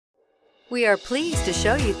We are pleased to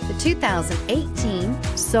show you the 2018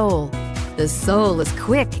 Soul. The Soul is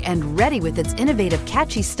quick and ready with its innovative,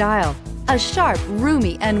 catchy style, a sharp,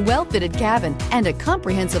 roomy, and well-fitted cabin, and a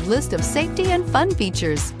comprehensive list of safety and fun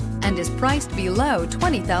features, and is priced below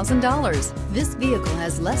 $20,000. This vehicle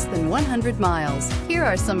has less than 100 miles. Here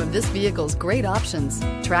are some of this vehicle's great options: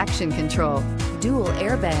 traction control, dual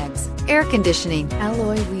airbags, air conditioning,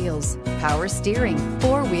 alloy wheels, power steering,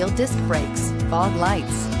 four-wheel disc brakes, fog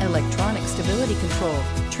lights, electronic stability control,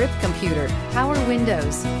 trip computer, power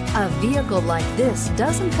windows. A vehicle like this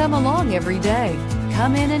doesn't come along every day.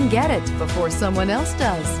 Come in and get it before someone else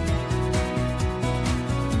does.